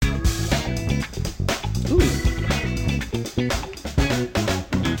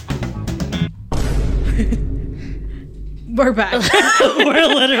We're back. We're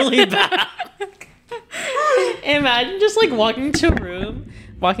literally back. Imagine just like walking to a room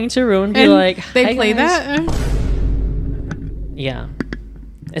and be like, they play guys. that. Yeah,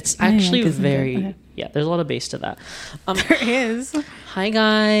 it's actually very. Okay. Yeah, there's a lot of bass to that. There is. Hi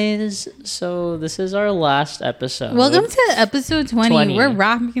guys. So this is our last episode. Welcome to episode 20. We're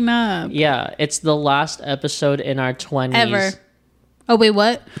wrapping up. Yeah, it's the last episode in our 20s. Ever. Oh, wait,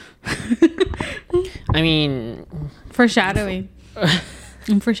 what? I mean... Foreshadowing.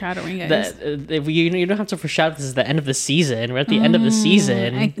 I'm foreshadowing, guys. You don't have to foreshadow. This is the end of the season. We're at the end of the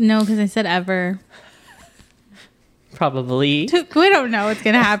season. No, because I said ever. Probably. We don't know what's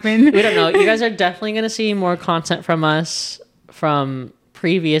going to happen. We don't know. You guys are definitely going to see more content from us from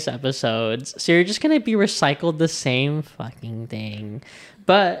previous episodes. So you're just going to be recycled the same fucking thing.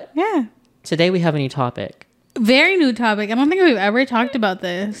 But yeah, today we have a new topic. Very new topic. I don't think we've ever talked about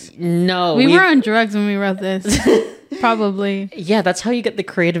this. No. We were on drugs when we wrote this. Probably. Yeah, that's how you get the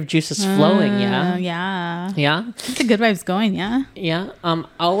creative juices flowing, yeah? Yeah. Yeah? Get the good vibes going, yeah? Yeah.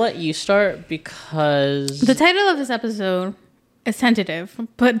 I'll let you start because... The title of this episode is tentative,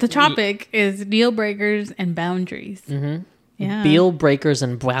 but the topic is deal breakers and boundaries. Mm-hmm. Yeah. Deal breakers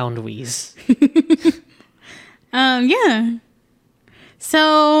and boundaries. Yeah.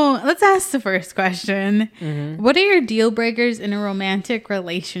 So let's ask the first question. Mm-hmm. What are your deal breakers in a romantic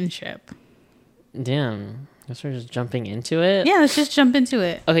relationship? Damn. Guess we're just jumping into it. Yeah, let's just jump into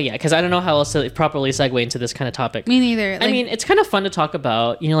it. Okay, yeah, because I don't know how else to properly segue into this kind of topic. Me neither. I mean, it's kind of fun to talk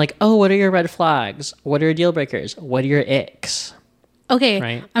about. You know, like, oh, what are your red flags? What are your deal breakers? What are your icks? Okay,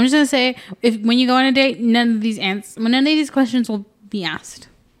 right? I'm just gonna say, when you go on a date, none of these questions will be asked.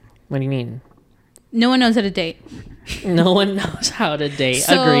 What do you mean? No one knows how to date. No one knows how to date.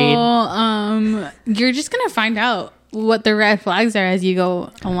 So, agreed. You're just gonna find out what the red flags are as you go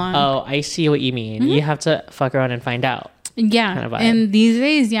along. Oh, I see what you mean. Mm-hmm. You have to fuck around and find out. Yeah, kind of and these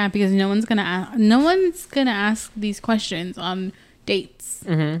days, yeah, because no one's gonna ask these questions on dates.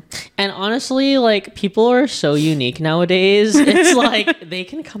 Mm-hmm. And honestly, like, people are so unique nowadays. It's like they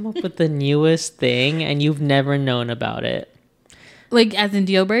can come up with the newest thing, and you've never known about it. Like, as in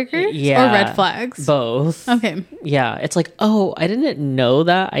deal breakers? Yeah. Or red flags? Both. Okay. Yeah. It's like, oh, I didn't know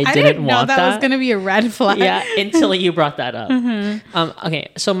that. I didn't know want that was going to be a red flag. Yeah, until you brought that up. Mm-hmm. Okay,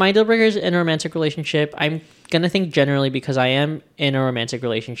 so my deal breakers in a romantic relationship, I'm going to think generally because I am in a romantic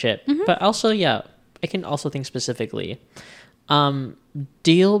relationship. Mm-hmm. But also, yeah, I can also think specifically.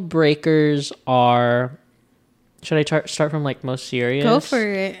 Deal breakers are... Should I start from, like, most serious? Go for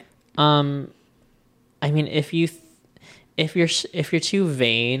it. I mean, if you're too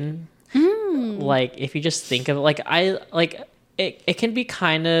vain, like if you just think of it, it can be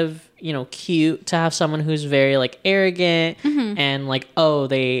kind of, you know, cute to have someone who's very like arrogant and like, oh,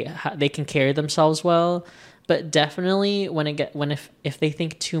 they can carry themselves well, but definitely if they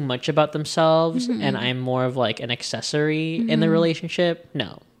think too much about themselves and I'm more of like an accessory in the relationship,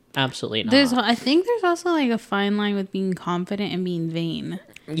 no, absolutely not. I think there's also like a fine line with being confident and being vain.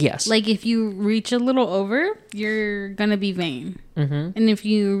 Yes. Like, if you reach a little over, you're gonna be vain. Mm-hmm. And if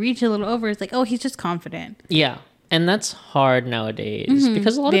you reach a little over, it's like, oh, he's just confident. Yeah. And that's hard nowadays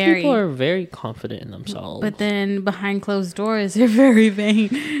because a lot of people are very confident in themselves. But then behind closed doors, they're very vain.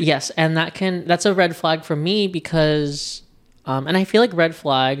 Yes. And that's a red flag for me because, and I feel like red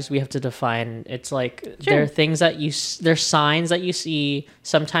flags, we have to define. It's like, there are things that there's signs that you see.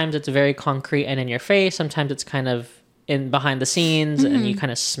 Sometimes it's very concrete and in your face. Sometimes it's kind of in behind the scenes and you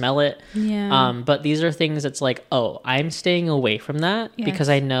kind of smell it. Yeah. But these are things that's like, oh, I'm staying away from that because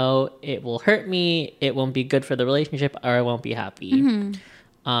I know it will hurt me. It won't be good for the relationship or I won't be happy.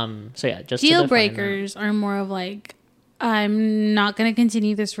 So yeah, just deal breakers are more of like, I'm not going to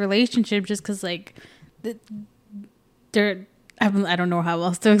continue this relationship just because like I don't know how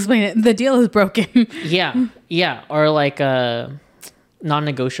else to explain it. The deal is broken. Yeah. Or like,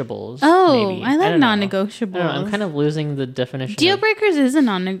 non-negotiables. Oh, maybe. I like non-negotiables. I'm kind of losing the definition. Deal breakers is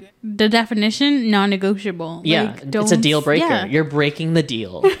the definition non-negotiable. Yeah, like, it's a deal breaker. Yeah. You're breaking the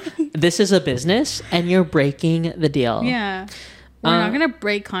deal. This is a business, and you're breaking the deal. Yeah, we're not gonna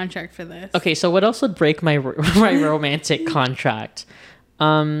break contract for this. Okay, so what else would break my romantic contract?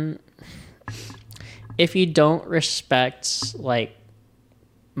 If you don't respect like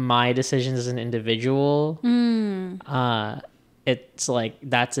my decisions as an individual, it's like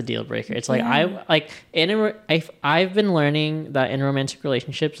that's a deal breaker. It's like I've been learning that in romantic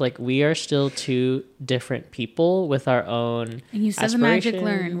relationships, like we are still two different people with our own. And you said the magic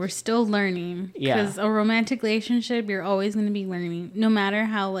learn. We're still learning. Yeah, because a romantic relationship, you're always going to be learning, no matter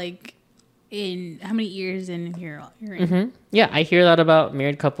how like in how many years in you're in. Yeah, I hear that about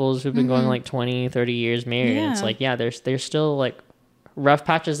married couples who've been going like 20, 30 years married. And it's like, yeah, there's still like rough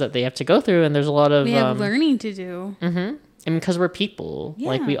patches that they have to go through, and there's a lot of we have learning to do. And because we're people, Yeah.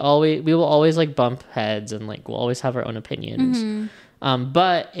 like we will always like bump heads, and like we'll always have our own opinions.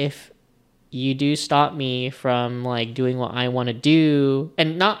 But if you do stop me from like doing what I want to do,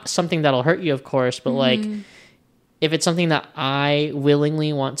 and not something that'll hurt you, of course, but like if it's something that I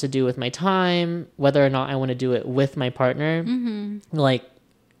willingly want to do with my time, whether or not I want to do it with my partner, like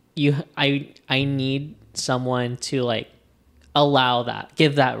I need someone to like allow that,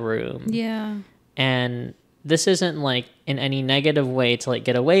 give that room. Yeah. And this isn't like in any negative way to like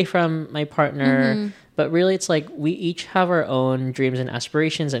get away from my partner, but really it's like we each have our own dreams and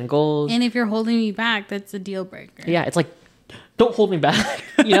aspirations and goals. And if you're holding me back, that's a deal breaker. Yeah, it's like, don't hold me back.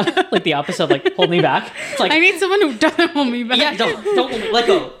 You know, like the opposite of like hold me back. It's like I need someone who doesn't hold me back. yeah, don't hold me. Let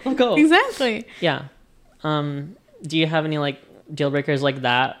go. Exactly. Yeah. Do you have any like deal breakers like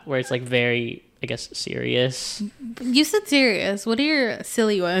that where it's like very, I guess, serious? You said serious. What are your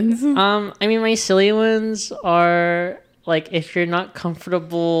silly ones? I mean, my silly ones are like if you're not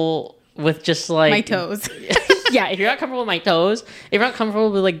comfortable with just like My toes. yeah, if you're not comfortable with my toes, if you're not comfortable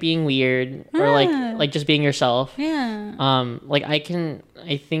with like being weird or like just being yourself. Yeah. Like I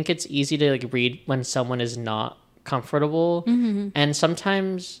think it's easy to like read when someone is not comfortable. And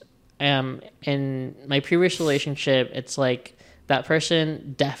sometimes in my previous relationship, it's like that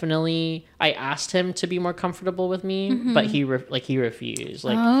person definitely, I asked him to be more comfortable with me, but he refused.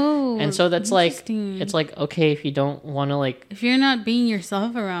 Like, and so that's like, it's like, okay, if you don't want to like, if you're not being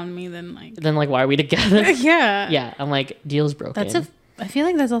yourself around me, then like why are we together? yeah. Yeah. I'm like, deal's broken. I feel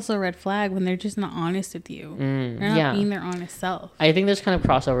like that's also a red flag when they're just not honest with you. They're not being their honest self. I think there's kind of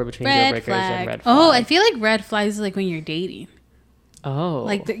crossover between deal breakers and red flags. Oh, I feel like red flags is like when you're dating. Oh,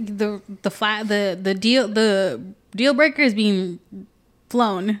 like the deal breaker is being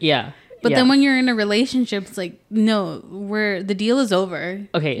flown. Yeah. But then when you're in a relationship, it's like, no, the deal is over.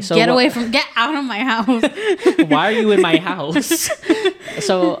 Okay, so get out of my house. Why are you in my house?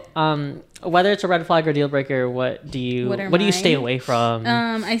 So, whether it's a red flag or deal breaker, what do you stay away from?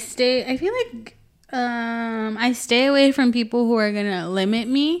 I feel like I stay away from people who are gonna limit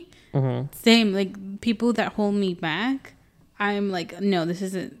me. Same, like people that hold me back. I'm like, no, this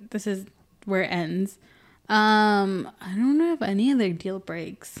is where it ends. I don't know if any other deal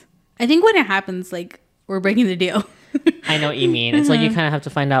breaks. I think when it happens, like, we're breaking the deal. I know what you mean. It's like you kind of have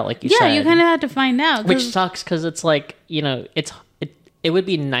to find out, like you said. Yeah, you kind of have to find out. Which sucks because it's like, you know, it would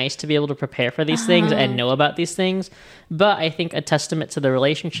be nice to be able to prepare for these things and know about these things. But I think a testament to the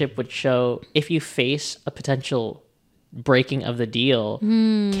relationship would show if you face a potential breaking of the deal,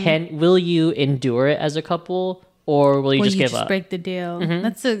 will you endure it as a couple? Or will you just give up? Break the deal?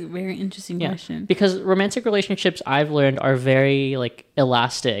 That's a very interesting question. Because romantic relationships, I've learned, are very like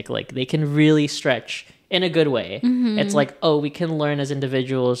elastic. Like they can really stretch in a good way. It's like, oh, we can learn as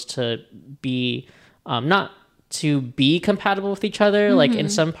individuals to be not to be compatible with each other. Like in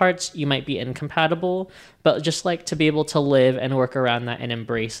some parts you might be incompatible, but just like to be able to live and work around that and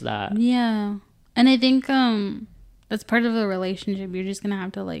embrace that. Yeah. And I think that's part of the relationship. You're just gonna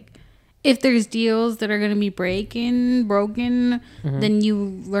have to like, if there's deals that are going to be broken, then you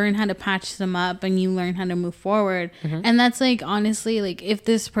learn how to patch them up and you learn how to move forward. And that's like, honestly, like if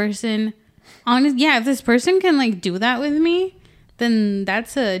this person can like do that with me, then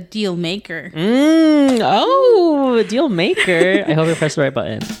that's a deal maker. Oh, deal maker. I hope I pressed the right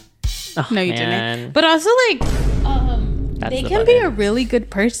button. Oh, no, you didn't. But also like, they can be a really good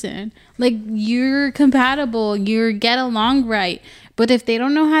person. Like you're compatible, you get along right. But if they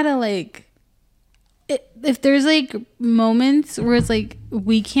don't know how to like, if there's like moments where it's like,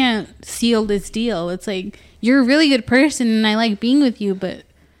 we can't seal this deal. It's like, you're a really good person and I like being with you, but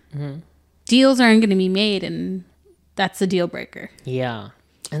deals aren't going to be made, and that's a deal breaker. Yeah.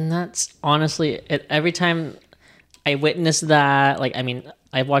 And that's honestly, every time I witness that, like, I mean,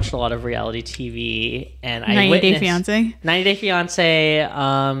 I've watched a lot of reality TV, and 90 Day Fiance. 90 Day Fiance.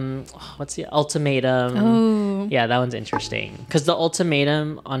 What's the Ultimatum? Oh, yeah, that one's interesting because the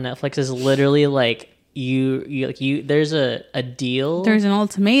Ultimatum on Netflix is literally like you. There's a deal. There's an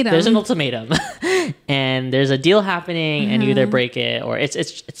ultimatum. There's an ultimatum, and there's a deal happening, and you either break it or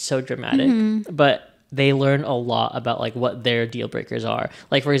it's so dramatic, but they learn a lot about like what their deal breakers are.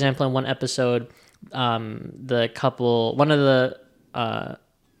 Like for example, in one episode, the couple, one of the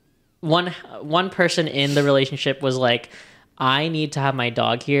one person in the relationship was like, I need to have my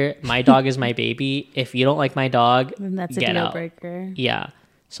dog here. My dog is my baby. If you don't like my dog, then that's get a deal out. breaker. Yeah.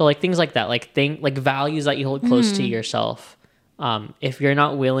 So like things like that, like values that you hold close to yourself. If you're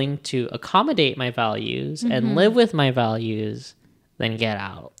not willing to accommodate my values and live with my values, then get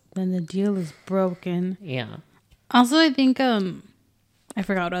out. Then the deal is broken. Yeah. Also, I think I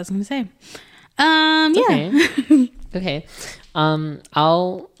forgot what I was going to say. Yeah. Okay.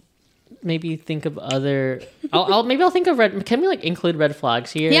 I'll maybe think of other. I'll think of red. Can we like include red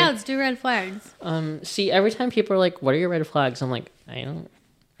flags here? Yeah, let's do red flags. See, every time people are like, "What are your red flags?" I'm like, I don't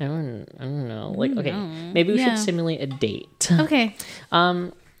know. Like, okay, maybe we should simulate a date. Okay.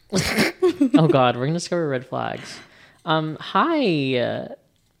 Oh God, we're gonna discover red flags. Hi.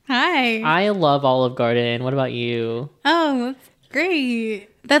 Hi. I love Olive Garden. What about you? Oh, that's great.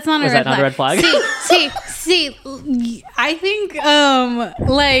 That's not a red flag. Not a red flag? See, I think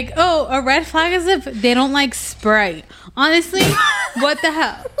a red flag is if they don't like Sprite. Honestly, what the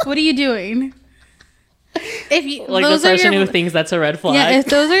hell? What are you doing? If you like the person who thinks that's a red flag. Yeah, if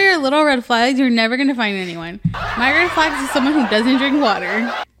those are your little red flags, you're never gonna find anyone. My red flags is someone who doesn't drink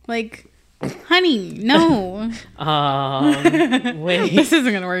water. Like, honey, no. Wait. This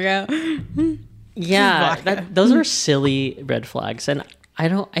isn't gonna work out. Yeah, those are silly red flags, and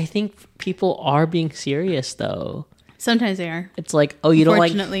I think people are being serious though. Sometimes they are. It's like, oh, you don't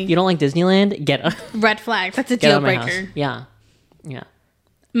like Disneyland? Get red flag. That's a deal breaker. Yeah.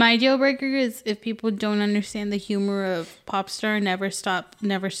 My deal breaker is if people don't understand the humor of pop star never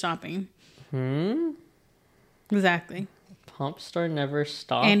stopping. Exactly. Pop star never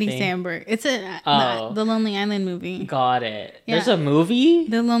stopping. Andy Samberg. It's the Lonely Island movie. Got it. Yeah. There's a movie?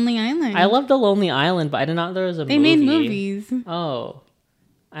 The Lonely Island. I love The Lonely Island, but I didn't know there was a movie. They made movies. Oh.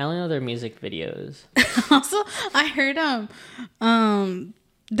 I only know their music videos. Also, I heard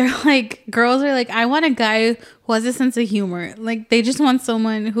they're like, girls are like, I want a guy who has a sense of humor. Like, they just want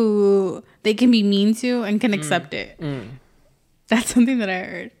someone who they can be mean to and can accept it. That's something that I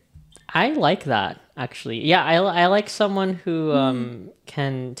heard. I like that, actually. Yeah, I like someone who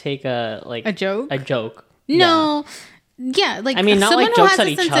can take a joke. A joke. No. Yeah, like, I mean, not someone like who jokes has at a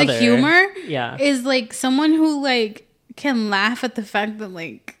each sense other. of humor Yeah. is like someone who like can laugh at the fact that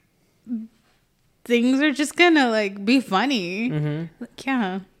like things are just gonna like be funny. Like,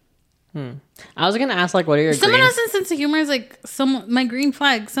 yeah. I was gonna ask, like, what are your someone who has a sense of humor is like my green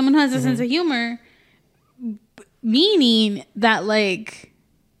flag. Someone who has a sense of humor, meaning that like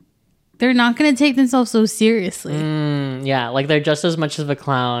they're not gonna take themselves so seriously. Yeah, like they're just as much of a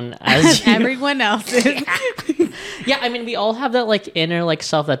clown as everyone else is. Yeah, I mean, we all have that like inner like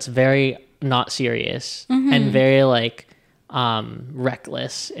self that's very not serious and very like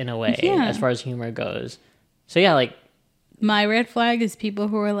reckless in a way as far as humor goes. So yeah, like my red flag is people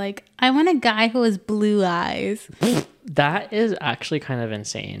who are like, I want a guy who has blue eyes. That is actually kind of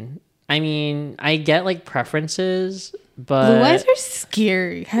insane. I mean, I get like preferences, but blue eyes are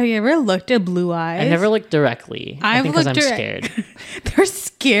scary. Have you ever looked at blue eyes? I never looked directly. I think because I'm scared. They're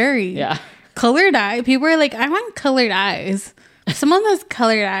scary. Yeah. Colored eye. People are like, I want colored eyes. If someone has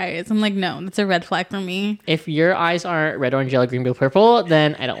colored eyes, I'm like, no, that's a red flag for me. If your eyes aren't red, orange, yellow, green, blue, purple,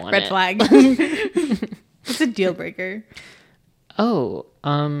 then I don't want red flag. It's a deal breaker. Oh,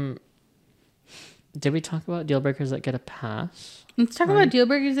 did we talk about deal breakers that get a pass? Let's talk about deal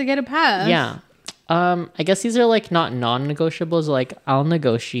breakers that get a pass. Yeah. I guess these are like not non-negotiables. Like, I'll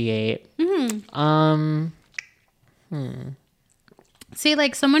negotiate. See,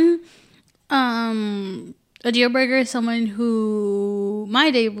 like someone, a deal breaker is someone who,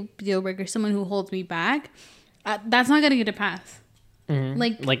 deal breaker is someone who holds me back. That's not gonna get a pass.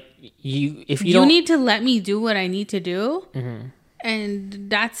 Like if you you don't need to let me do what I need to do, and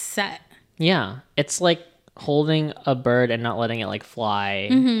that's set. Yeah, it's like holding a bird and not letting it like fly.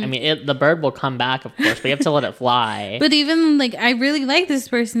 I mean, the bird will come back, of course, but you have to let it fly. But even like, I really like this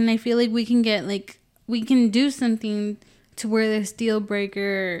person, and I feel like we can do something to where this deal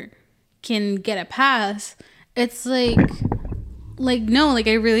breaker can get a pass. It's like no, like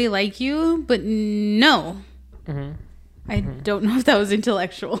I really like you, but no. I don't know if that was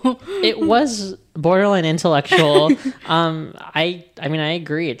intellectual. It was borderline intellectual. I mean, I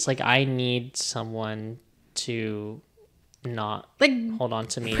agree. It's like I need someone to not like hold on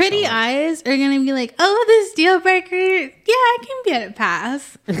to me. Pretty eyes are gonna be like, oh, this deal breaker, yeah, I can get a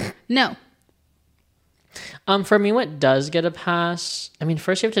pass. No. For me, what does get a pass? I mean,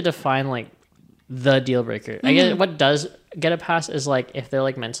 first you have to define like the deal breaker. I guess what does get a pass is like if they're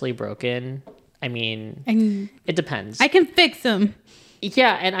like mentally broken. I mean, it depends. I can fix them.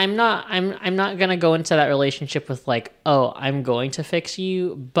 Yeah, and I'm not gonna go into that relationship with like, oh, I'm going to fix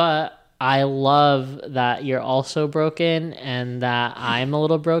you, but I love that you're also broken and that I'm a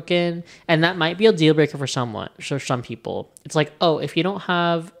little broken, and that might be a deal breaker for some people. It's like, oh, if you don't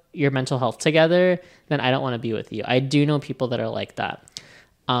have your mental health together, then I don't want to be with you. I do know people that are like that.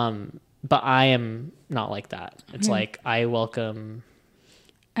 But I am not like that. It's like I have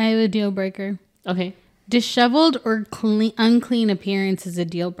a deal breaker. Okay. Disheveled or unclean appearance is a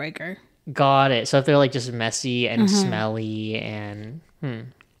deal breaker. Got it. So if they're like just messy and smelly and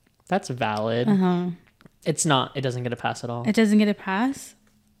that's valid. It's not. It doesn't get a pass at all. It doesn't get a pass?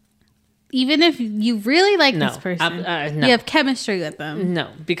 Even if you really like this person, no. You have chemistry with them. No,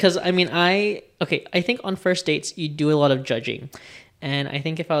 because I mean, I think on first dates you do a lot of judging, and I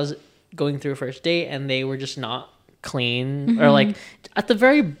think if I was going through a first date and they were just not clean or like at the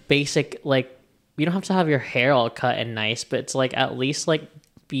very basic, like you don't have to have your hair all cut and nice, but it's like at least like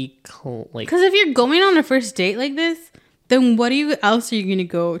be cool, like because if you're going on a first date like this, then what else are you gonna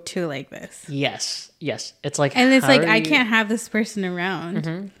go to like this? Yes. It's like, and it's like I can't have this person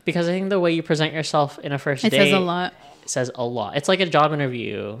around because I think the way you present yourself in a first date says a lot. It says a lot. It's like a job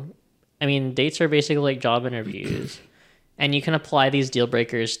interview. I mean, dates are basically like job interviews, and you can apply these deal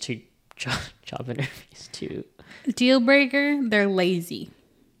breakers to job interviews too. Deal breaker, they're lazy.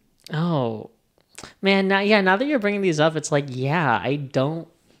 Oh man, now that you're bringing these up, it's like I don't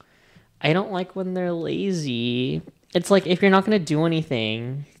like when they're lazy. It's like if you're not going to do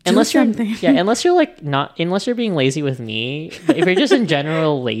anything, unless you're being lazy with me, but if you're just in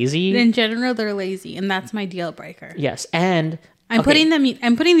general lazy. In general, they're lazy, and that's my deal breaker. Yes, and I'm putting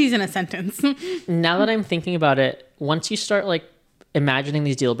these in a sentence. Now that I'm thinking about it, once you start like imagining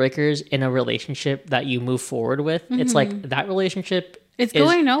these deal breakers in a relationship that you move forward with, it's like that relationship is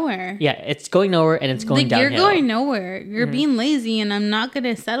going nowhere. Yeah, it's going nowhere and it's going downhill. You're going nowhere. You're being lazy, and I'm not going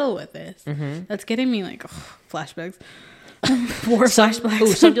to settle with this. That's getting me like flashbacks.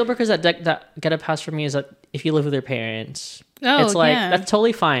 Flashbacks. Some deal breakers that get a pass from me is that if you live with your parents, it's like that's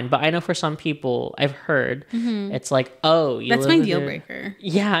totally fine. But I know for some people, I've heard it's like, that's my deal breaker.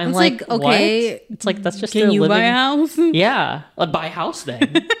 Yeah, I'm like, okay, what? It's like that's just can you buy a house? Yeah, buy a house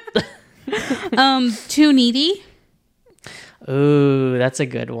then. Too needy. Ooh, that's a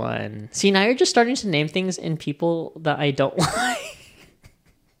good one. See, now you're just starting to name things in people that I don't like.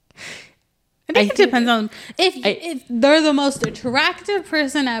 I think it depends on if they're the most attractive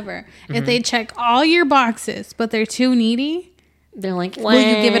person ever. If they check all your boxes, but they're too needy, they're like, will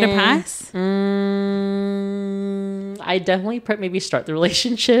you give it a pass? I definitely maybe start the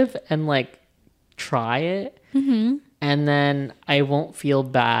relationship and like try it, and then I won't feel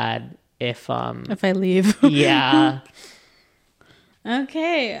bad if I leave. Yeah.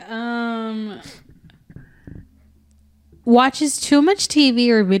 Okay. Watches too much TV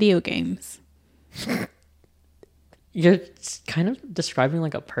or video games. You're kind of describing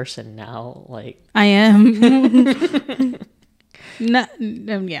like a person now. Like I am. Yeah.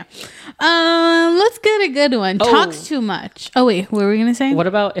 Let's get a good one. Talks too much. Oh wait, what were we gonna say? What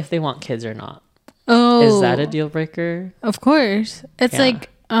about if they want kids or not? Oh, is that a deal breaker? Of course. It's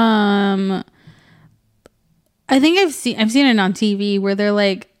like I think I've seen it on TV where they're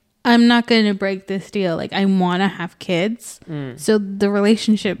like, I'm not going to break this deal. Like, I want to have kids. So the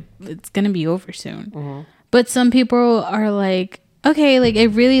relationship, it's going to be over soon. But some people are like, okay, like, I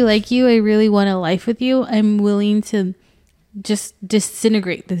really like you. I really want a life with you. I'm willing to just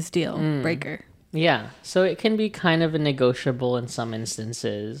disintegrate this deal breaker. Yeah. So it can be kind of a negotiable in some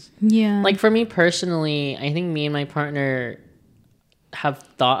instances. Yeah. Like for me personally, I think me and my partner have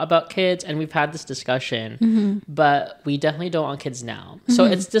thought about kids and we've had this discussion, but we definitely don't want kids now. So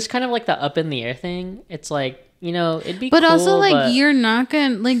it's just kind of like the up in the air thing. It's like, it'd be but cool, also like you're not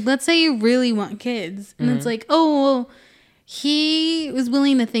gonna, like, let's say you really want kids and it's like, oh, well, he was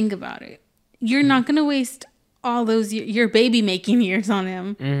willing to think about it. You're not gonna waste all those your baby making years on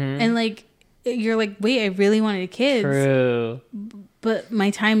him. And like, you're like, wait, I really wanted kids. True. But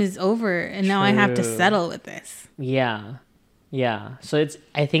my time is over and now I have to settle with this. Yeah. Yeah. So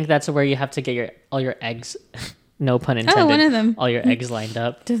I think that's where you have to get all your eggs, no pun intended. Oh, one of them. All your eggs lined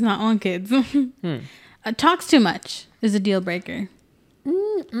up. Does not want kids. Talks too much is a deal breaker.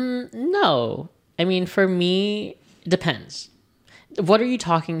 No. I mean, for me, it depends. What are you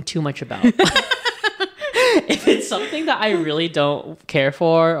talking too much about? If it's something that I really don't care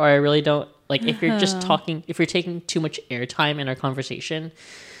for, or I really don't like, if you're just talking, if you're taking too much airtime in our conversation,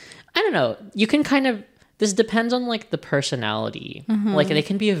 I don't know. You can kind of, this depends on like the personality. Like they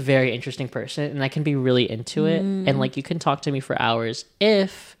can be a very interesting person and I can be really into it. And like you can talk to me for hours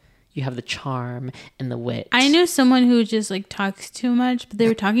if you have the charm and the wit. I knew someone who just like talks too much, but they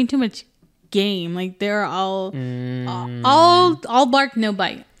were talking too much game. Like they're all bark, no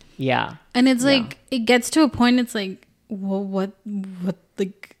bite. Yeah. And it's like, it gets to a point, it's like, well, what,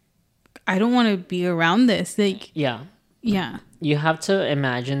 like, I don't want to be around this. Like, yeah. you have to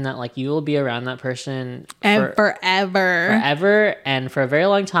imagine that like you will be around that person forever and for a very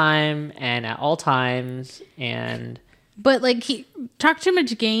long time and at all times. And but like he talked too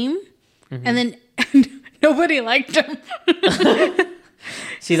much game, and then nobody liked him.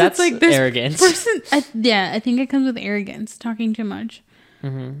 See, that's like arrogance. I think it comes with arrogance, talking too much. Or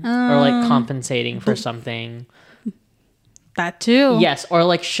like compensating for something. That too. Yes, or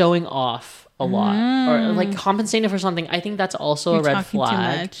like showing off a lot, or like compensating for something. I think that's also a red flag.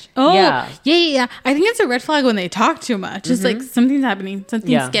 Too much. Oh, yeah. I think it's a red flag when they talk too much. It's like something's happening,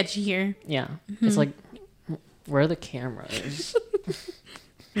 something sketchy here. Yeah, it's like, where are the cameras?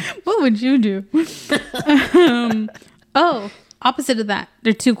 What would you do? Opposite of that,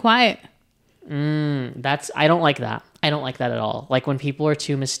 they're too quiet. I don't like that. I don't like that at all. Like when people are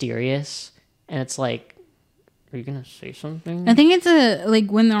too mysterious, and it's like, are you gonna say something? I think it's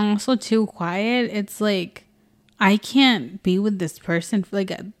when they're also too quiet. It's like, I can't be with this person.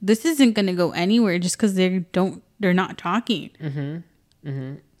 Like this isn't gonna go anywhere just because they're not talking.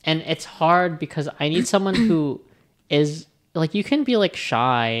 And it's hard because I need someone who is like, you can be like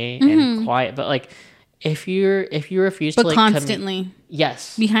shy and quiet, but like if you refuse to like constantly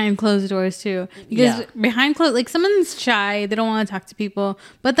yes, behind closed doors too, because behind closed, like someone's shy, they don't want to talk to people,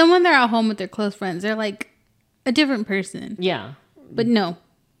 but then when they're at home with their close friends, they're like a different person. Yeah, but no.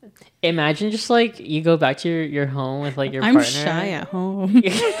 Imagine just like you go back to your home with like your partner. I'm shy at home.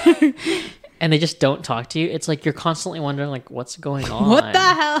 And they just don't talk to you. It's like you're constantly wondering like, what's going on? What the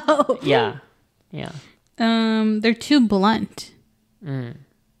hell? Yeah. They're too blunt.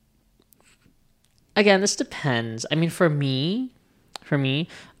 Again, this depends. I mean, for me,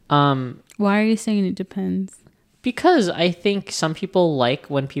 why are you saying it depends? Because I think some people like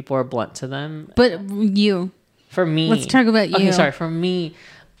when people are blunt to them. But you. For me. Let's talk about you. Okay, sorry. For me,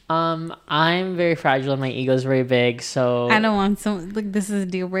 I'm very fragile and my ego is very big, so I don't want like this is a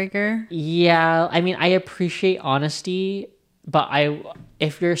deal breaker. Yeah, I mean, I appreciate honesty, but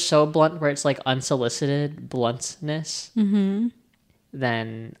if you're so blunt where it's like unsolicited bluntness,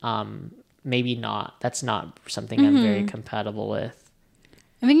 then maybe not. That's not something I'm very compatible with.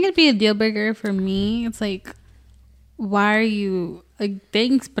 I think it'd be a deal breaker for me. It's like, why are you like,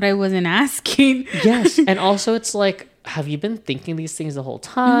 thanks, but I wasn't asking. Yes, and also it's like, have you been thinking these things the whole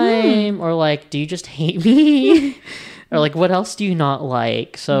time? Or like, do you just hate me? Or like, what else do you not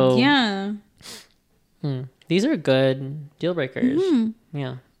like? So yeah. These are good deal breakers.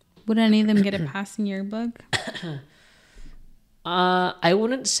 Yeah. Would any of them get a pass in your book? I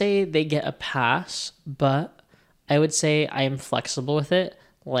wouldn't say they get a pass, but I would say I am flexible with it.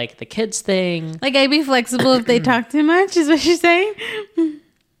 Like the kids thing. Like I'd be flexible if they talk too much, is what you're saying?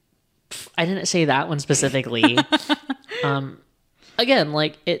 I didn't say that one specifically. Again,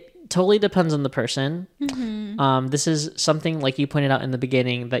 like it totally depends on the person. This is something like you pointed out in the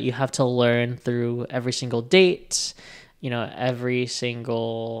beginning that you have to learn through every single date, every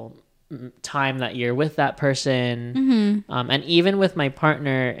single time that you're with that person. And even with my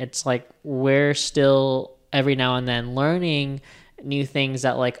partner, it's like we're still every now and then learning new things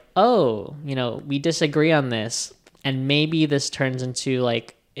that like, we disagree on this, and maybe this turns into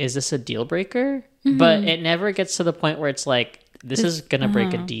like, is this a deal breaker? But it never gets to the point where it's like, this is gonna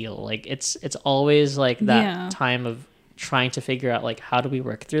break a deal. Like it's always like that time of trying to figure out like, how do we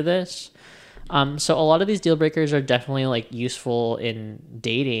work through this? So a lot of these deal breakers are definitely like useful in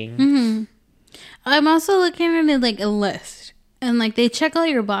dating. I'm also looking at it like a list, and like they check all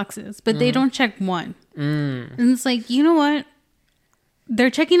your boxes, but they don't check one. And it's like, you know what? They're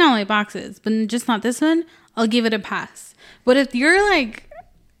checking all my boxes, but just not this one. I'll give it a pass. But if you're like,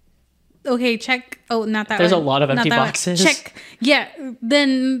 okay, check. Oh, not that. There's a lot of empty boxes. Check. Yeah.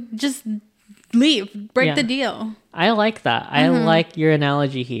 Then just leave. Break the deal. I like that. I like your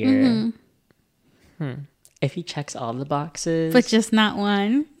analogy here. If he checks all the boxes, but just not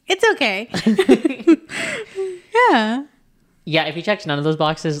one, it's okay. Yeah. Yeah, if he checks none of those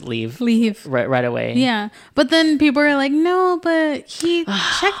boxes, leave right away. Yeah, but then people are like, no, but he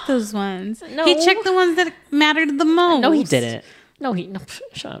checked those ones. No. He checked the ones that mattered the most. No, he didn't. No,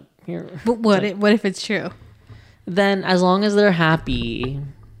 shut up. Here. But what if it's true? Then as long as they're happy.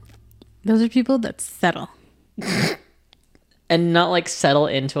 Those are people that settle. And not like settle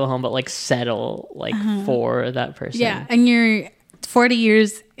into a home, but like settle like for that person. Yeah, and you're 40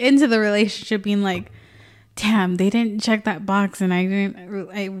 years into the relationship being like, damn, they didn't check that box and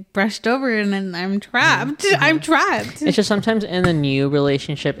I brushed over it and I'm trapped. I'm trapped. It's just sometimes in the new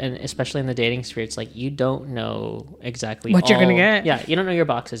relationship, and especially in the dating sphere, it's like you don't know exactly what you're going to get. Yeah, you don't know your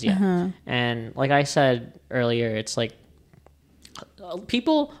boxes yet. And like I said earlier, it's like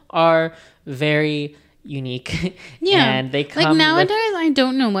people are very unique. Yeah. And they come like nowadays, I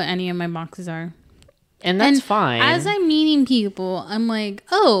don't know what any of my boxes are. And that's fine. As I'm meeting people, I'm like,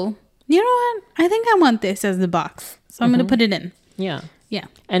 oh, you know what? I think I want this as the box. So I'm going to put it in. Yeah. Yeah.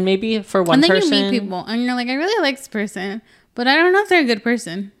 And maybe for one person. And then you meet people and you're like, I really like this person, but I don't know if they're a good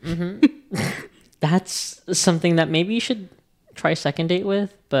person. That's something that maybe you should try second date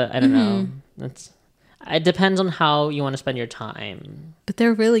with, but I don't know. It depends on how you want to spend your time. But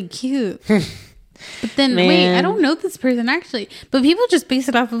they're really cute. But then, wait, I don't know this person actually. But people just base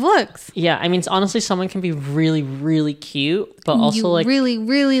it off of looks. Yeah, I mean, honestly, someone can be really, really cute, but also you like... really,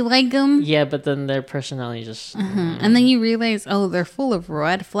 really like them. Yeah, but then their personality just... And then you realize, oh, they're full of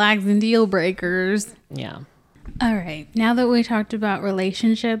red flags and deal breakers. Yeah. All right, now that we talked about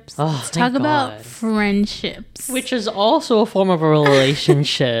relationships, let's talk about friendships. Which is also a form of a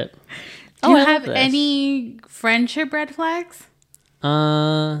relationship. Do you have any friendship red flags?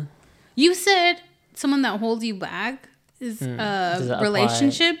 You said someone that holds you back is a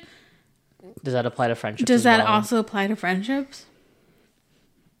relationship. Does that apply to friendships? Does that also apply to friendships?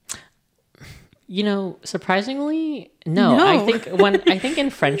 You know, surprisingly, no. I think in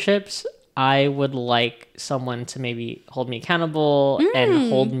friendships, I would like someone to maybe hold me accountable and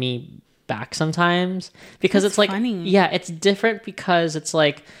hold me back sometimes, because it's like, funny. Yeah, it's different because it's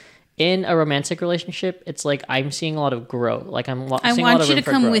like in a romantic relationship, it's like I'm seeing a lot of growth. Like I want you to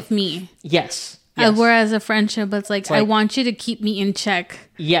come with me. Yes. Whereas a friendship, it's like I want you to keep me in check.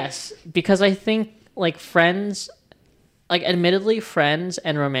 Yes, because I think like friends, like admittedly, friends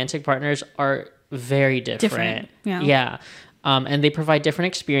and romantic partners are very different. Yeah. And they provide different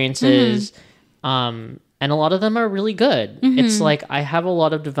experiences. And a lot of them are really good. It's like I have a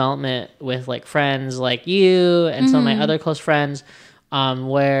lot of development with like friends like you and some of my other close friends,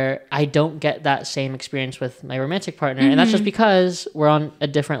 where I don't get that same experience with my romantic partner. And that's just because we're on a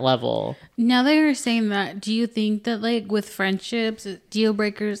different level. Now that you're saying that, do you think that like with friendships, deal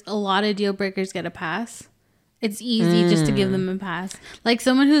breakers, a lot of deal breakers get a pass? It's easy just to give them a pass. Like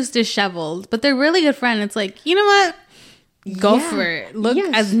someone who's disheveled, but they're really good friend. It's like, you know what? Go for it. Look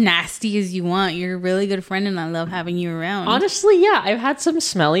as nasty as you want. You're a really good friend and I love having you around. Honestly, yeah. I've had some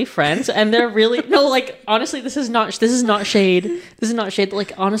smelly friends and they're really like honestly, this is not shade. This is not shade.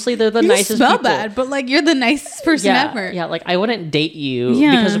 Like honestly, they're the nicest people. You smell bad, but like you're the nicest person ever. Yeah, like I wouldn't date you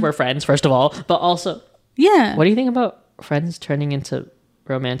because we're friends, first of all, but also what do you think about friends turning into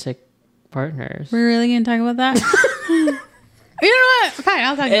romantic partners? We're really going to talk about that? You know what? Fine,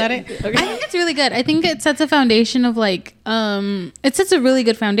 I'll talk about it. Okay. I think it's really good. I think it sets a foundation of like, it sets a really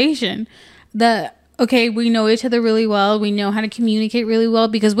good foundation that, okay, we know each other really well. We know how to communicate really well,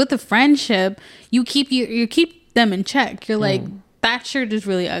 because with the friendship, you keep them in check. You're like, that shirt is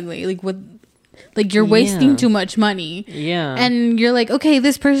really ugly. Like you're wasting too much money. Yeah. And you're like, okay,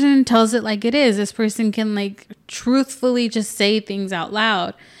 this person tells it like it is. This person can like truthfully just say things out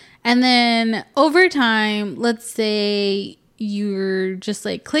loud. And then over time, let's say you're just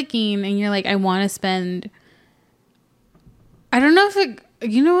like clicking and you're like, I want to spend, I don't know if it,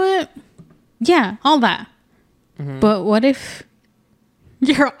 you know what? Yeah, all that. But what if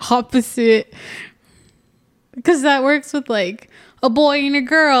you're opposite? Because that works with like a boy and a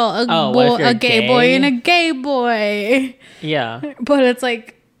girl, a gay boy and a gay boy. Yeah. But it's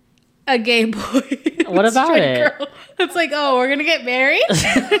like a gay boy. What about it? Girl. It's like, oh, we're going to get married?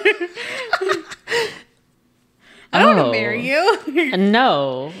 I don't want to marry you.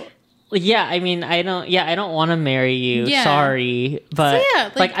 No. Yeah, I mean, I don't want to marry you. Yeah. Sorry. But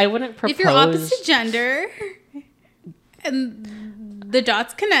so like I wouldn't propose. If you're opposite gender and the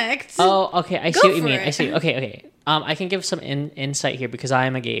dots connect. Oh, okay. I see what you mean. I see. Okay. I can give some insight here because I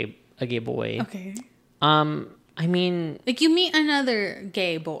am a gay boy. Okay. I mean, like you meet another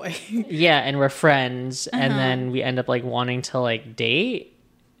gay boy. Yeah, and we're friends, and then we end up like wanting to like date.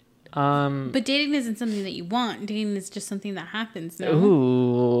 But dating isn't something that you want. Dating is just something that happens. No?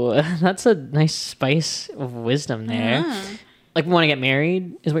 Ooh, that's a nice spice of wisdom there. Like we want to get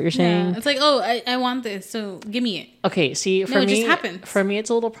married, is what you're saying? Yeah. It's like, oh, I want this, so give me it. Okay, see, for me, it just happens. For me, it's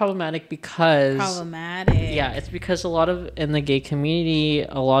a little problematic because yeah, it's because a lot of in the gay community,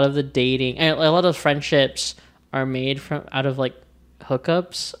 a lot of the dating and a lot of friendships are made out of like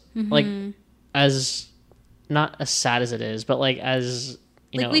hookups, like as not as sad as it is, but like as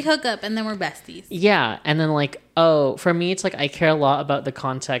you know, we hook up and then we're besties. Yeah, and then like for me, it's like I care a lot about the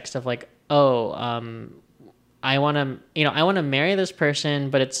context of like I want to marry this person,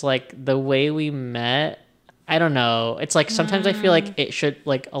 but it's like the way we met. I don't know. It's like sometimes I feel like it should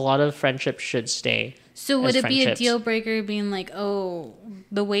like a lot of friendships should stay. So would it be a deal breaker being like, oh,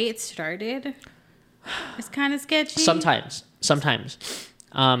 the way it started is kind of sketchy? Sometimes.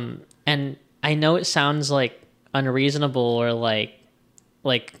 And I know it sounds like unreasonable or like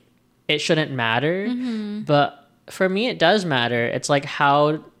it shouldn't matter, but for me it does matter. It's like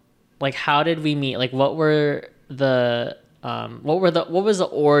how did we meet? Like what was the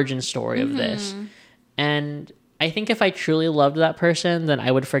origin story of this? And I think if I truly loved that person, then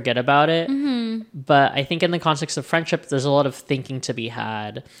I would forget about it. But I think in the context of friendship, there's a lot of thinking to be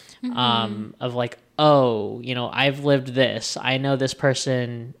had, of like, oh, you know, I've lived this. I know this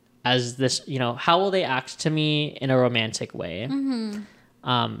person as this, you know, how will they act to me in a romantic way?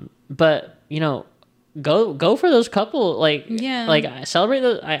 But, you know, go for those couple, like celebrate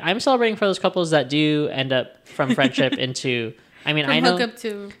those. I'm celebrating for those couples that do end up from friendship into, I mean, I know hookup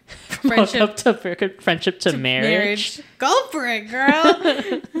to friendship to marriage. Go for it,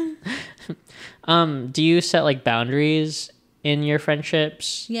 girl. Do you set like boundaries in your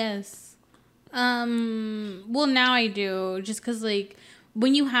friendships? Yes. Well, now I do, just because like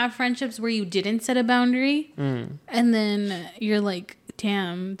when you have friendships where you didn't set a boundary, and then you're like,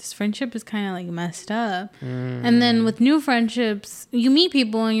 damn, this friendship is kind of like messed up. And then with new friendships, you meet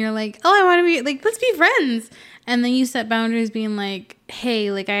people and you're like, oh, I want to be like, let's be friends. And then you set boundaries being like,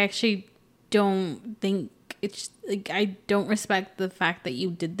 hey, like I actually don't think it's like, I don't respect the fact that you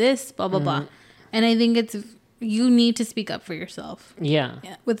did this, blah, blah, blah. And I think you need to speak up for yourself. Yeah,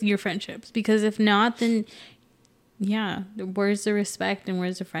 with your friendships, because if not, then where's the respect and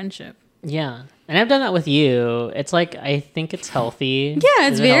where's the friendship? Yeah. And I've done that with you. It's like, I think it's healthy. Yeah,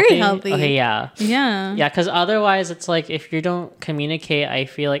 it's very healthy. Okay, yeah. Yeah. Yeah, because otherwise it's like, if you don't communicate, I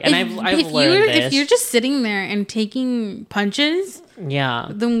feel like, and I've learned this. If you're just sitting there and taking punches,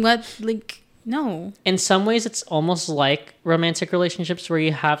 then what, like, no. In some ways, it's almost like romantic relationships where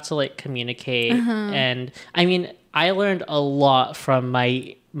you have to, like, communicate. And, I mean, I learned a lot from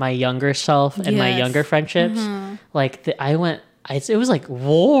my younger self and my younger friendships. Like, it was like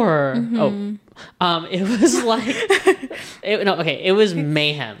war. It was like it was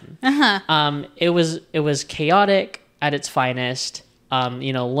mayhem. It was chaotic at its finest.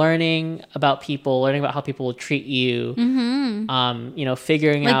 You know, learning about how people will treat you. You know,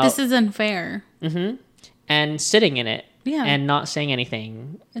 figuring out this is unfair. And sitting in it. And not saying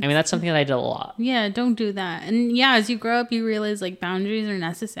anything. I mean, that's something that I did a lot. Yeah, don't do that. And as you grow up, you realize like boundaries are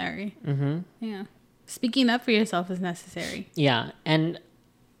necessary. Yeah. Speaking up for yourself is necessary. Yeah. And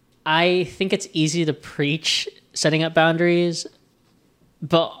I think it's easy to preach setting up boundaries,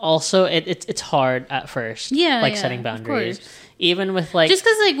 but also it's hard at first. Yeah. Setting boundaries. Even with like... Just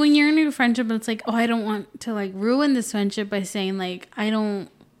because like when you're in a friendship, it's like, oh, I don't want to like ruin this friendship by saying like, I don't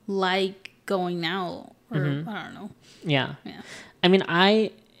like going out or I don't know. Yeah. I mean,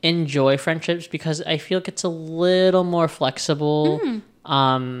 I enjoy friendships because I feel like it's a little more flexible.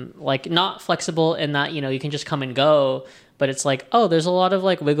 Like not flexible in that, you know, you can just come and go, but it's like, oh, there's a lot of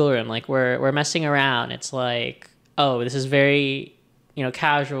like wiggle room. Like we're messing around. It's like, oh, this is very, you know,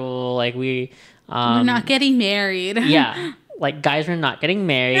 casual. Like we're not getting married. Yeah. Like guys are not getting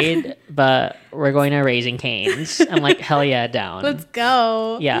married, but we're going to Raising Cane's. I'm like, hell yeah, down. Let's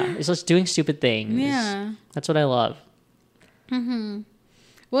go. Yeah. It's just doing stupid things. Yeah. That's what I love.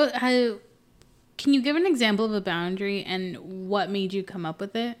 Well, can you give an example of a boundary and what made you come up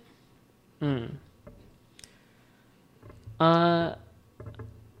with it? For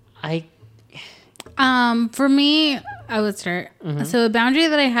me, I would start. So a boundary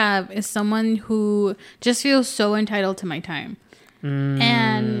that I have is someone who just feels so entitled to my time.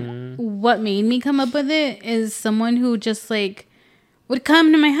 And what made me come up with it is someone who just like would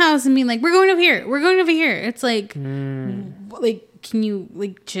come to my house and be like, we're going over here. We're going over here. It's like, can you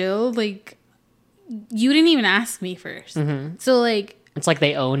like chill? Like, you didn't even ask me first. So like, it's like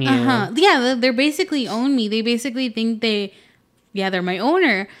they own you. Yeah, they're basically own me. They basically think they're my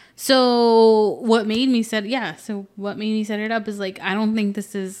owner. So what made me set it up is like, I don't think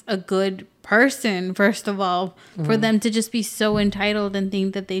this is a good person, first of all, for them to just be so entitled and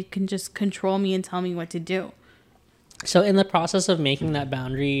think that they can just control me and tell me what to do. So in the process of making that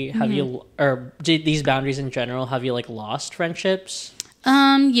boundary, have you, or these boundaries in general, have you like lost friendships?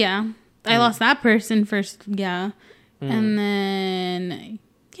 Yeah. I lost that person first, yeah. And then,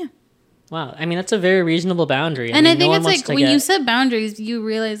 yeah. Wow. I mean, that's a very reasonable boundary. And I think it's like, when you set boundaries, you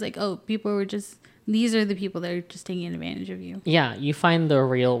realize like, oh, people were just, these are the people that are just taking advantage of you. Yeah, you find the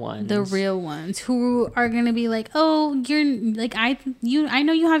real ones. The real ones who are going to be like, oh, you're, like, I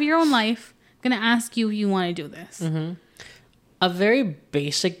know you have your own life. I'm going to ask you if you want to do this. A very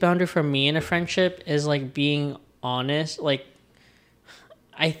basic boundary for me in a friendship is like being honest. Like,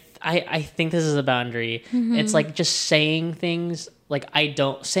 I think this is a boundary. It's like just saying things like I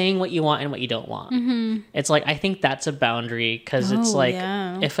don't saying what you want and what you don't want. It's like I think that's a boundary, because it's like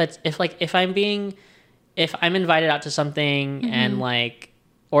if I'm invited out to something and like,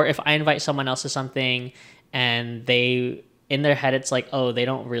 or if I invite someone else to something and they in their head it's like, oh, they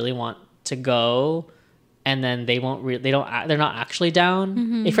don't really want to go, and then they're not actually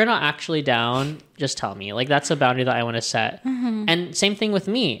down. If you're not actually down, just tell me. Like that's a boundary that I want to set. And same thing with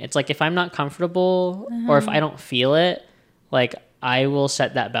me. It's like if I'm not comfortable or if I don't feel it, like I will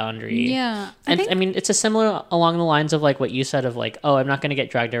set that boundary. Yeah. I mean, it's a similar along the lines of like what you said of like, oh, I'm not going to get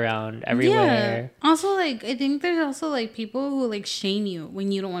dragged around everywhere. Yeah. Also, like, I think there's also like people who like shame you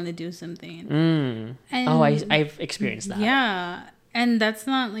when you don't want to do something. And, I've experienced that. Yeah. And that's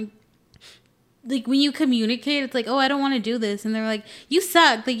not like when you communicate, it's like, oh, I don't want to do this. And they're like, you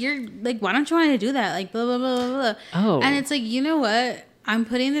suck. Like, you're like, why don't you want to do that? Like, blah, blah, blah, blah, blah. Oh. And it's like, you know what? I'm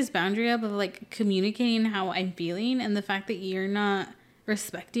putting this boundary up of like communicating how I'm feeling, and the fact that you're not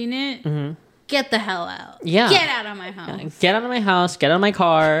respecting it, get the hell out. Yeah. Get out of my house. Yeah. Get out of my house. Get out of my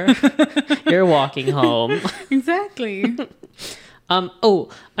car. You're walking home. Exactly.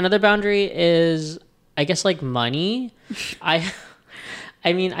 Another boundary is, I guess, like money.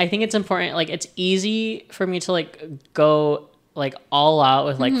 I mean, I think it's important. Like, it's easy for me to like go like all out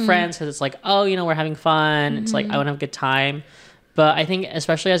with like friends, because it's like, oh, you know, we're having fun. It's like I want to have a good time. But I think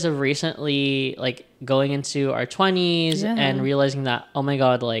especially as of recently, like going into our 20s and realizing that, oh my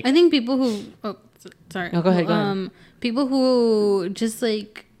God, like I think people who go ahead. People who just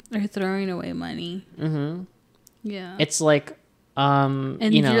like are throwing away money. Yeah. It's like and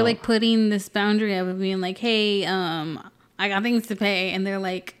if you're like putting this boundary up of being like, hey, I got things to pay, and they're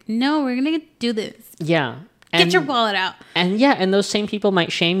like, no, we're gonna do this. Yeah. Get your wallet out. And those same people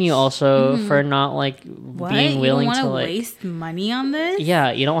might shame you also for not like being willing to like waste money on this.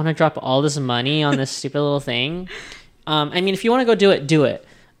 Yeah, you don't want to drop all this money on this stupid little thing. I mean, if you want to go do it.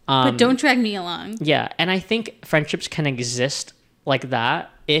 But don't drag me along. Yeah, and I think friendships can exist like that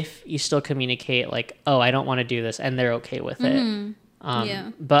if you still communicate like, oh, I don't want to do this, and they're okay with it.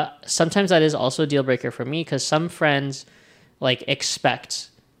 But sometimes that is also a deal breaker for me, because some friends like expect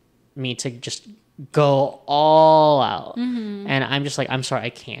me to just go all out, and I'm just like, I'm sorry, I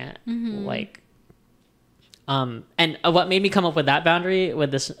can't. Like and what made me come up with that boundary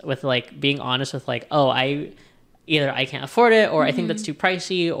with like being honest with like, oh, I can't afford it, or I think that's too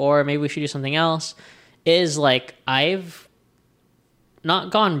pricey, or maybe we should do something else, is like I've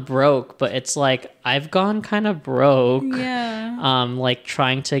not gone broke, but it's like I've gone kind of broke, like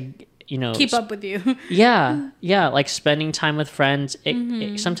trying to, you know, keep up with you. Like spending time with friends.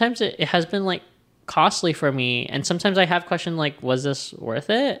 Sometimes it has been like costly for me, and sometimes I have questioned like, was this worth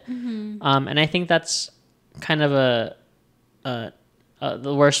it? And I think that's kind of the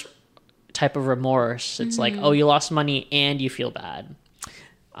worst type of remorse. It's like, oh, you lost money and you feel bad.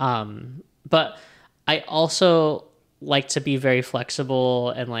 But I also like to be very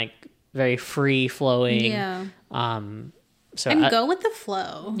flexible and like very free flowing. So and go with the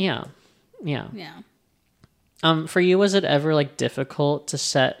flow. Yeah. For you, was it ever like difficult to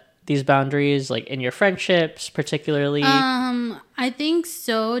set these boundaries, like in your friendships particularly? I think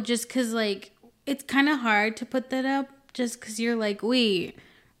so, just because like it's kind of hard to put that up, just because you're like, wait,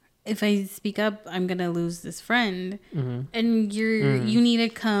 if I speak up, I'm gonna lose this friend, and you need to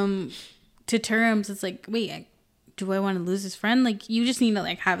come to terms. It's like, wait, do I want to lose this friend? Like, you just need to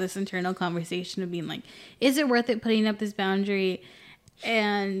like have this internal conversation of being like, is it worth it putting up this boundary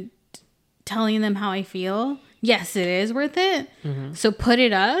and telling them how I feel? Yes, it is worth it. So put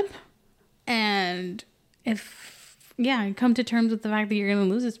it up, and come to terms with the fact that you're going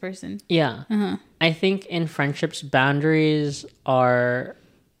to lose this person. Yeah. I think in friendships, boundaries are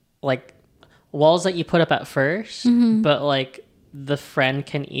like walls that you put up at first, but like the friend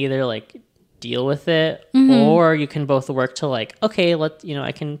can either like deal with it, or you can both work to like, okay,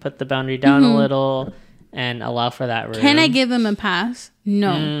 I can put the boundary down a little and allow for that room. Can I give them a pass?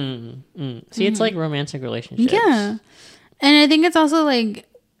 No. See, it's like romantic relationships. Yeah. And I think it's also like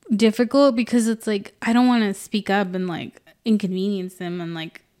difficult because it's like, I don't want to speak up and like inconvenience them, and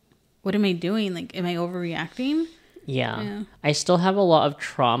like, what am I doing? Like, am I overreacting? Yeah. I still have a lot of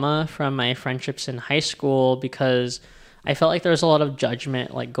trauma from my friendships in high school, because I felt like there was a lot of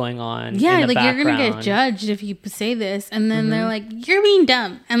judgment like going on. Yeah, in the like background. You're gonna get judged if you say this, and then they're like, you're being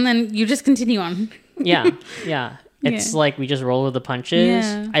dumb, and then you just continue on. Yeah. It's like we just roll with the punches.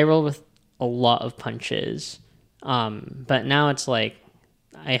 I roll with a lot of punches. But now it's like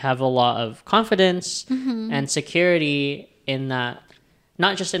I have a lot of confidence and security in that,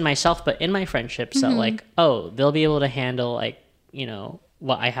 not just in myself, but in my friendships, that like, oh, they'll be able to handle like, you know,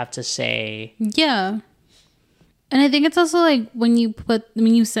 what I have to say. Yeah. And I think it's also like when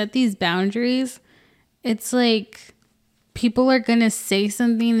you set these boundaries, it's like people are going to say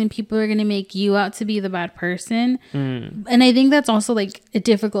something and people are going to make you out to be the bad person. And I think that's also like a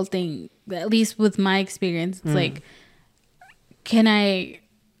difficult thing, at least with my experience. It's like, I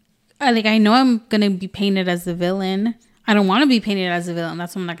know I'm going to be painted as the villain. I don't want to be painted as a villain.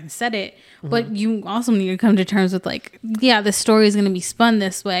 That's why I'm not going to set it. But you also need to come to terms with like, yeah, the story is going to be spun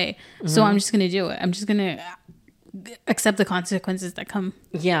this way. So I'm just going to do it. I'm just going to accept the consequences that come.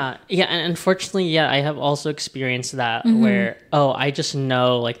 Yeah. And unfortunately, I have also experienced that where, I just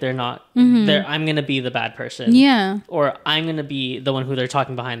know like they're not there. I'm going to be the bad person. Yeah. Or I'm going to be the one who they're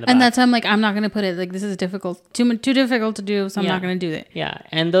talking behind the back. And that's why I'm like, I'm not going to put it like, this is difficult, too difficult to do. So I'm not going to do it. Yeah.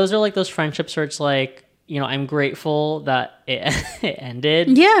 And those are like those friendships where it's like, you know, I'm grateful that it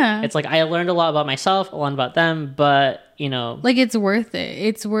ended. Yeah. It's like, I learned a lot about myself, a lot about them, but you know, like it's worth it.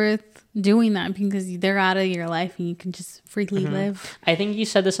 It's worth doing that because they're out of your life and you can just freely live. I think you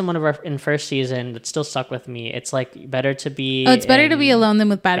said this in one of our first season that still stuck with me. It's like better to be alone than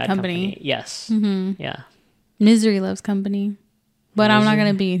with bad company. Yes. Yeah. Misery loves company, but I'm not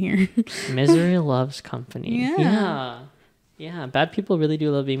gonna be in here. Misery loves company. Yeah. Bad people really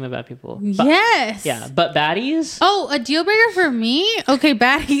do love being with bad people. But, yes. Yeah, but baddies. Oh, a deal breaker for me. Okay,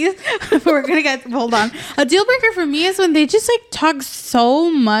 baddies. We're gonna hold on. A deal breaker for me is when they just like talk so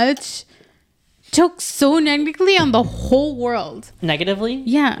negatively on the whole world. Negatively?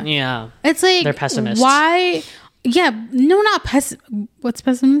 Yeah. It's like they're pessimists. Why? Yeah, no, not what's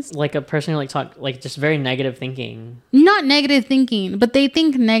pessimist? Like a person who like talk like just very negative thinking. Not negative thinking, but they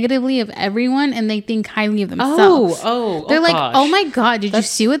think negatively of everyone and they think highly of themselves. They're like, gosh. Oh my god, did you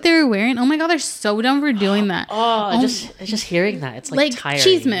see what they were wearing? Oh my god, they're so dumb for doing that. Just hearing that, it's like tiring.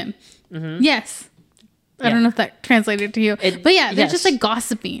 Cheeseman. Yes. I don't know if that translated to you, but yeah, they're just like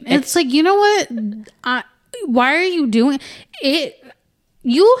gossiping. It's like, you know what? Why are you doing it?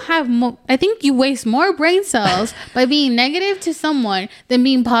 You have I think you waste more brain cells by being negative to someone than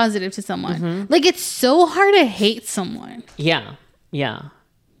being positive to someone. Like it's so hard to hate someone. Yeah.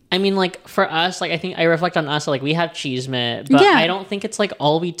 I mean, like for us, like I think I reflect on us, like we have cheesemate, but I don't think it's like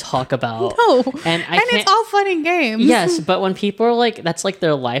all we talk about. No, and it's all fun and games. Yes, but when people are like, that's like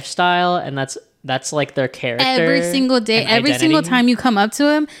their lifestyle, and that's like their character. Every single day, every single time you come up to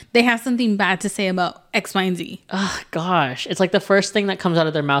them, they have something bad to say about X, Y, and Z. Oh gosh, it's like the first thing that comes out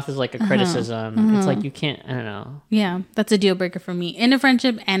of their mouth is like a criticism. It's like you can't. I don't know. Yeah, that's a deal breaker for me in a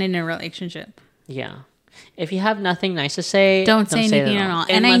friendship and in a relationship. Yeah. If you have nothing nice to say, don't say anything at all.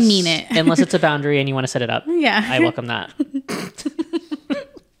 And I mean it. Unless it's a boundary and you want to set it up. Yeah. I welcome that.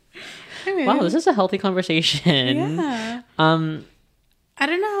 Wow, this is a healthy conversation. Yeah. I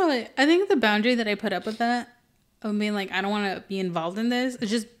don't know how I think the boundary that I put up with that, of being like, I don't want to be involved in this, is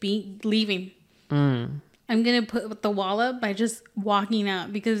just leaving. I'm going to put the wall up by just walking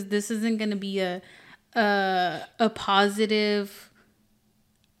out because this isn't going to be a positive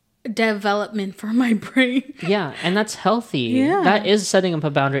development for my brain. Yeah, and that's healthy. Yeah. That is setting up a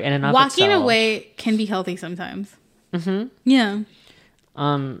boundary in and of itself. Walking away can be healthy sometimes. Yeah.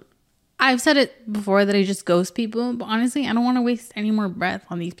 I've said it before that I just ghost people, but honestly, I don't want to waste any more breath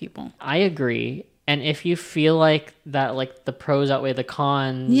on these people. I agree. And if you feel like that, like the pros outweigh the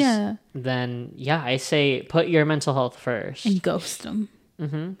cons, then I say put your mental health first. And ghost them.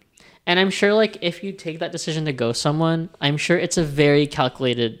 And I'm sure like if you take that decision to ghost someone, I'm sure it's a very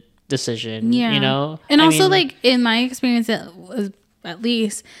calculated decision, you know? And also like in my experience, at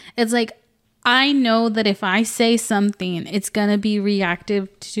least, it's like, I know that if I say something, it's going to be reactive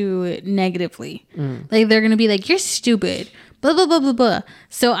to it negatively. Like they're going to be like, you're stupid, blah, blah, blah, blah, blah.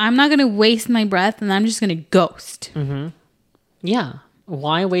 So I'm not going to waste my breath and I'm just going to ghost. Yeah.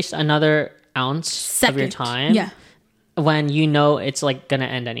 Why waste another ounce of your time? Yeah. When you know it's like going to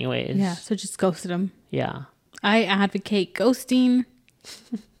end anyways. Yeah. So just ghost them. Yeah. I advocate ghosting.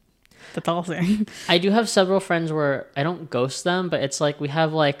 That's all I'm saying. I do have several friends where I don't ghost them, but it's like we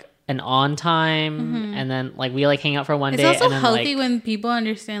have like an on time and then like we like hang out for one day. It's also and then, healthy when people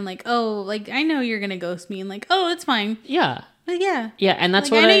understand like, oh, like I know you're gonna ghost me and like, oh, it's fine. Yeah. Like, yeah. And that's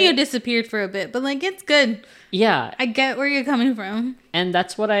like, what I know you disappeared for a bit, but like it's good. Yeah. I get where you're coming from. And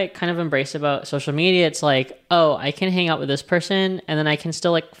that's what I kind of embrace about social media. It's like, oh, I can hang out with this person and then I can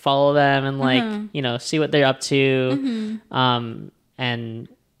still like follow them and like, you know, see what they're up to. And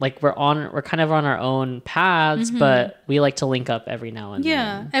like we're kind of on our own paths, but we like to link up every now and then.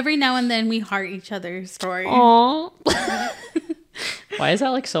 Yeah. Every now and then we heart each other's stories. Aww. Why is that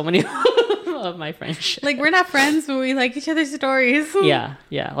like so many? of my friendship. Like, we're not friends, but we like each other's stories. Yeah.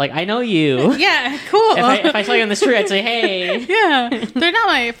 Like, I know you. Yeah, cool. If I saw you on the street, I'd say, hey. Yeah, they're not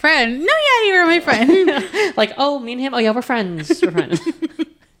my friend. No, yeah, you were my friend. Like, oh, me and him. Oh, yeah, we're friends. We're friends.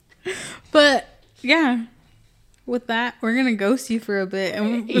 But, yeah. With that, we're going to ghost you for a bit.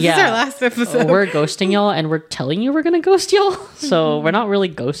 And this is our last episode. We're ghosting y'all, and we're telling you we're going to ghost y'all. So we're not really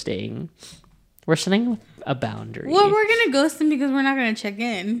ghosting. We're setting a boundary. Well, we're going to ghost them because we're not going to check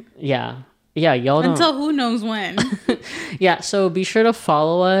in. Yeah, y'all don't. Until who knows when. Yeah, so be sure to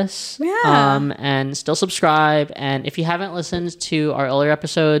follow us. Yeah. And still subscribe. And if you haven't listened to our earlier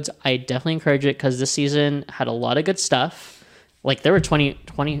episodes, I definitely encourage it because this season had a lot of good stuff. Like, there were 20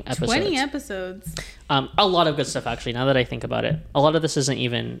 episodes. 20 episodes. A lot of good stuff, actually, now that I think about it. A lot of this isn't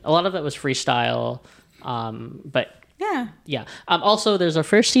even... A lot of it was freestyle. But... Yeah. Also, there's our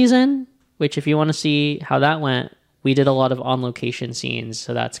first season, which if you want to see how that went, we did a lot of on-location scenes,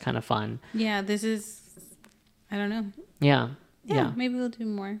 so that's kind of fun. Yeah, this is... I don't know. Yeah. Maybe we'll do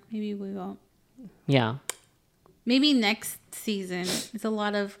more. Maybe we won't. Yeah. Maybe next season it's a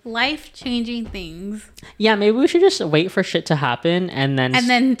lot of life-changing things. Yeah, maybe we should just wait for shit to happen and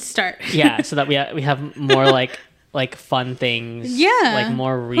then start. Yeah, so that we have more like fun things. Yeah, like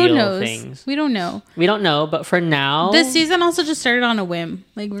more real things. We don't know, but for now, this season also just started on a whim.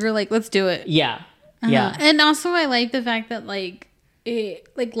 Like, we were like, let's do it. Yeah. And also I like the fact that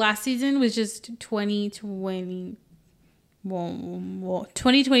last season was just 2020. Well,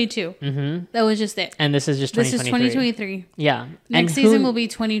 2022. Mm-hmm. That was just it. And this is just 2023. This is 2023. Yeah. Next season will be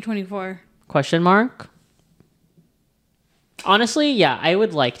 2024. Question mark? Honestly, yeah, I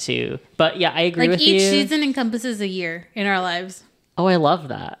would like to. But yeah, I agree with you. Each season encompasses a year in our lives. Oh, I love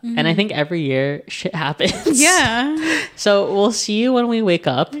that. Mm-hmm. And I think every year shit happens. Yeah. So we'll see you when we wake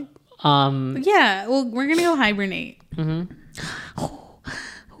up. Yeah. Well, we're going to go hibernate. Mm-hmm.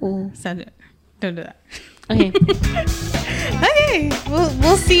 Don't do that. Okay. Okay.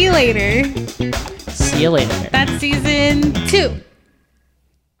 We'll see you later. See you later. That's season 2.